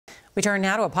We turn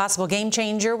now to a possible game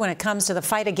changer when it comes to the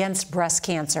fight against breast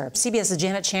cancer. CBS's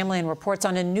Janet Shamlian reports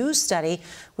on a new study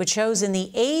which shows in the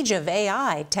age of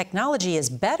AI, technology is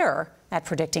better at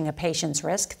predicting a patient's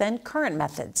risk than current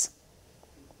methods.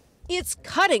 It's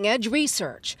cutting-edge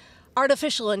research.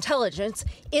 Artificial intelligence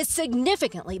is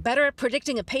significantly better at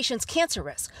predicting a patient's cancer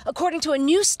risk, according to a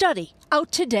new study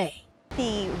out today.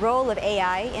 The role of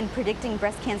AI in predicting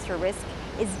breast cancer risk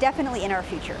is definitely in our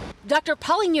future. Dr.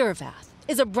 Norah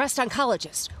is a breast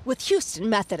oncologist with Houston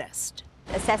Methodist.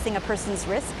 Assessing a person's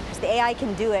risk, the AI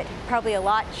can do it probably a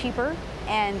lot cheaper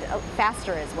and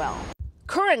faster as well.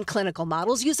 Current clinical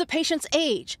models use a patient's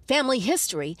age, family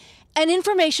history, and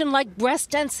information like breast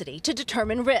density to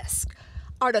determine risk.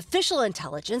 Artificial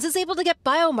intelligence is able to get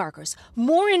biomarkers,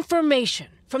 more information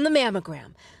from the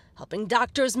mammogram, helping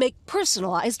doctors make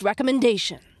personalized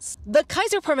recommendations. The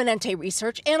Kaiser Permanente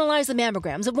research analyzed the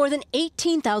mammograms of more than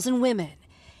 18,000 women.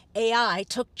 AI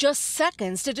took just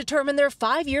seconds to determine their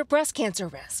 5-year breast cancer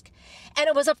risk, and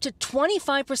it was up to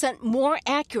 25% more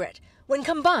accurate when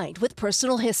combined with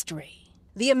personal history.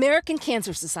 The American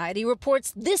Cancer Society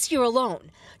reports this year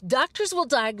alone, doctors will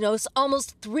diagnose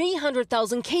almost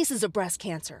 300,000 cases of breast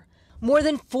cancer. More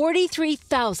than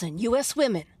 43,000 U.S.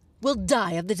 women will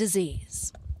die of the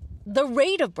disease. The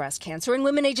rate of breast cancer in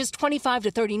women ages 25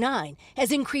 to 39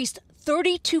 has increased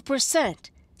 32%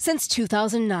 since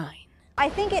 2009. I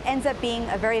think it ends up being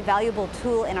a very valuable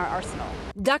tool in our arsenal.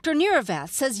 Dr. Norah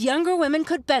says younger women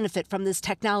could benefit from this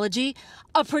technology,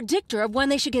 a predictor of when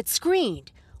they should get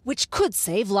screened, which could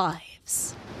save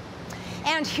lives.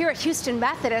 And here at Houston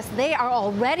Methodist, they are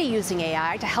already using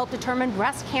AI to help determine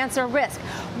breast cancer risk.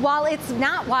 While it's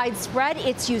not widespread,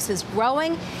 its use is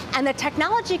growing, and the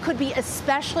technology could be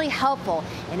especially helpful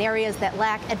in areas that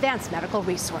lack advanced medical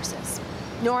resources.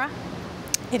 Norah?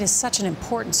 It is such an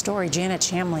important story. Janet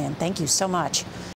Shamlian, thank you so much.